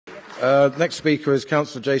Next speaker is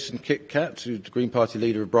Councillor Jason Kitcat, who's the Green Party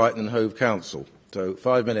leader of Brighton and Hove Council. So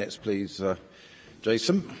 5 minutes, please,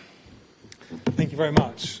 Jason. Thank you very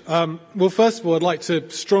much. Well, first of all, I'd like to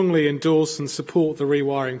strongly endorse and support the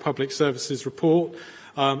Rewiring Public Services report.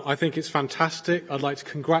 I think it's fantastic. I'd like to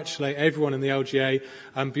congratulate everyone in the LGA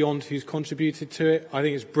and beyond who's contributed to it. I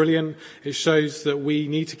think it's brilliant. It shows that we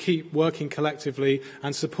need to keep working collectively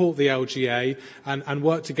and support the LGA and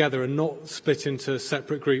work together and not split into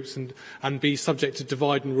separate groups and be subject to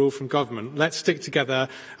divide and rule from government. Let's stick together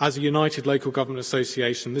as a united local government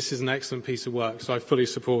association. This is an excellent piece of work, so I fully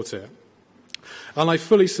support it. And I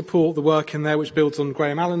fully support the work in there which builds on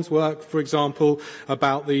Graham Allen's work, for example,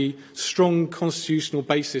 about the strong constitutional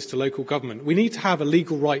basis to local government. We need to have a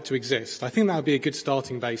legal right to exist. I think that would be a good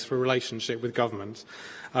starting base for a relationship with government.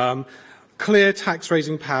 Clear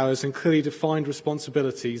tax-raising powers and clearly defined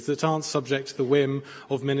responsibilities that aren't subject to the whim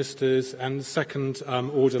of ministers and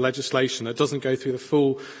second-order legislation that doesn't go through the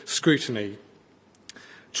full scrutiny.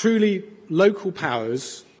 Truly, local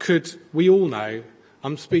powers could, we all know,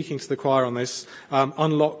 I'm speaking to the choir on this,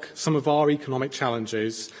 unlock some of our economic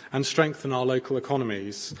challenges and strengthen our local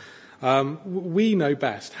economies. We know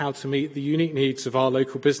best how to meet the unique needs of our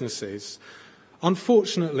local businesses.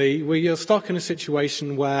 Unfortunately, we are stuck in a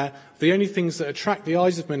situation where the only things that attract the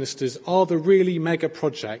eyes of ministers are the really mega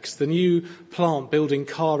projects, the new plant building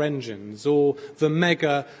car engines or the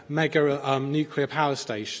mega nuclear power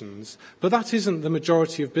stations. But that isn't the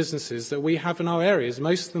majority of businesses that we have in our areas.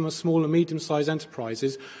 Most of them are small and medium-sized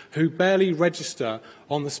enterprises who barely register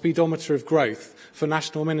on the speedometer of growth for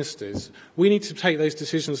national ministers. We need to take those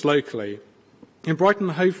decisions locally. In Brighton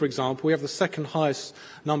and Hove, for example, we have the second highest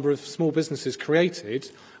number of small businesses created.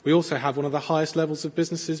 We also have one of the highest levels of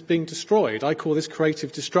businesses being destroyed. I call this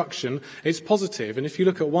creative destruction. It's positive, and if you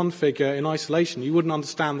look at one figure in isolation, you wouldn't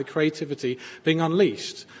understand the creativity being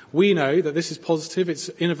unleashed. We know that this is positive. It's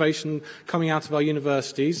innovation coming out of our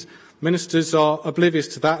universities. Ministers are oblivious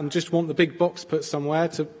to that and just want the big box put somewhere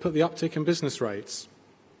to put the uptick in business rates.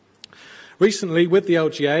 Recently, with the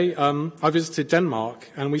LGA, I visited Denmark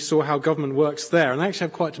and we saw how government works there, and they actually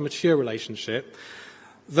have quite a mature relationship.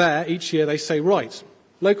 There, each year they say, right,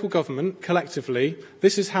 local government, collectively,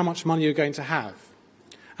 this is how much money you're going to have.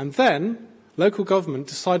 And then, local government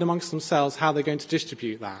decide amongst themselves how they're going to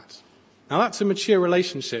distribute that. Now, that's a mature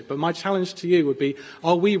relationship, but my challenge to you would be,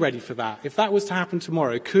 are we ready for that? If that was to happen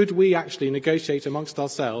tomorrow, could we actually negotiate amongst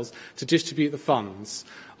ourselves to distribute the funds?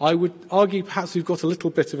 I would argue perhaps we've got a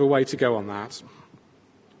little bit of a way to go on that.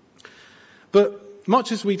 But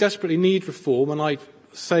much as we desperately need reform, and I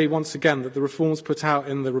say once again that the reforms put out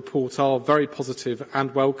in the report are very positive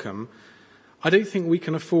and welcome, I don't think we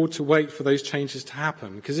can afford to wait for those changes to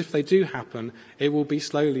happen, because if they do happen, it will be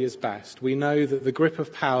slowly as best. We know that the grip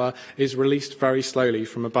of power is released very slowly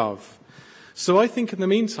from above. So I think in the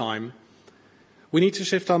meantime, we need to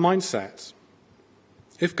shift our mindset.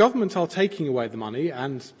 If government are taking away the money,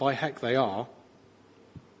 and by heck they are,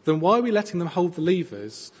 then why are we letting them hold the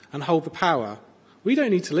levers and hold the power? We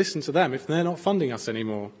don't need to listen to them if they're not funding us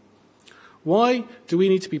anymore. Why do we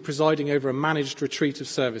need to be presiding over a managed retreat of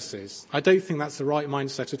services? I don't think that's the right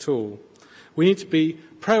mindset at all. We need to be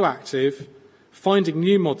proactive, finding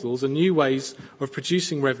new models and new ways of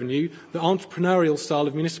producing revenue, the entrepreneurial style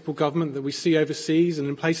of municipal government that we see overseas and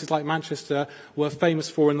in places like Manchester were famous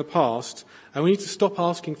for in the past, and we need to stop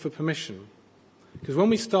asking for permission. Because when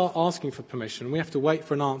we start asking for permission, we have to wait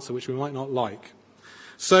for an answer which we might not like.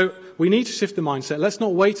 So we need to shift the mindset. Let's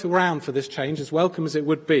not wait around for this change, as welcome as it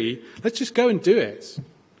would be. Let's just go and do it.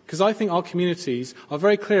 Because I think our communities are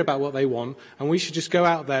very clear about what they want, and we should just go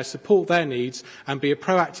out there, support their needs, and be a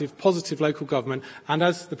proactive, positive local government. And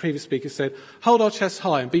as the previous speaker said, hold our chests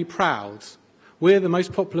high and be proud. We're the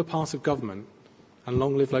most popular part of government, and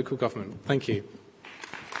long live local government. Thank you.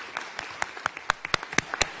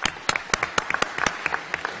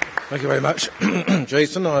 Thank you very much,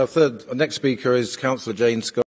 Jason. Our next speaker is Councillor Jane Scott.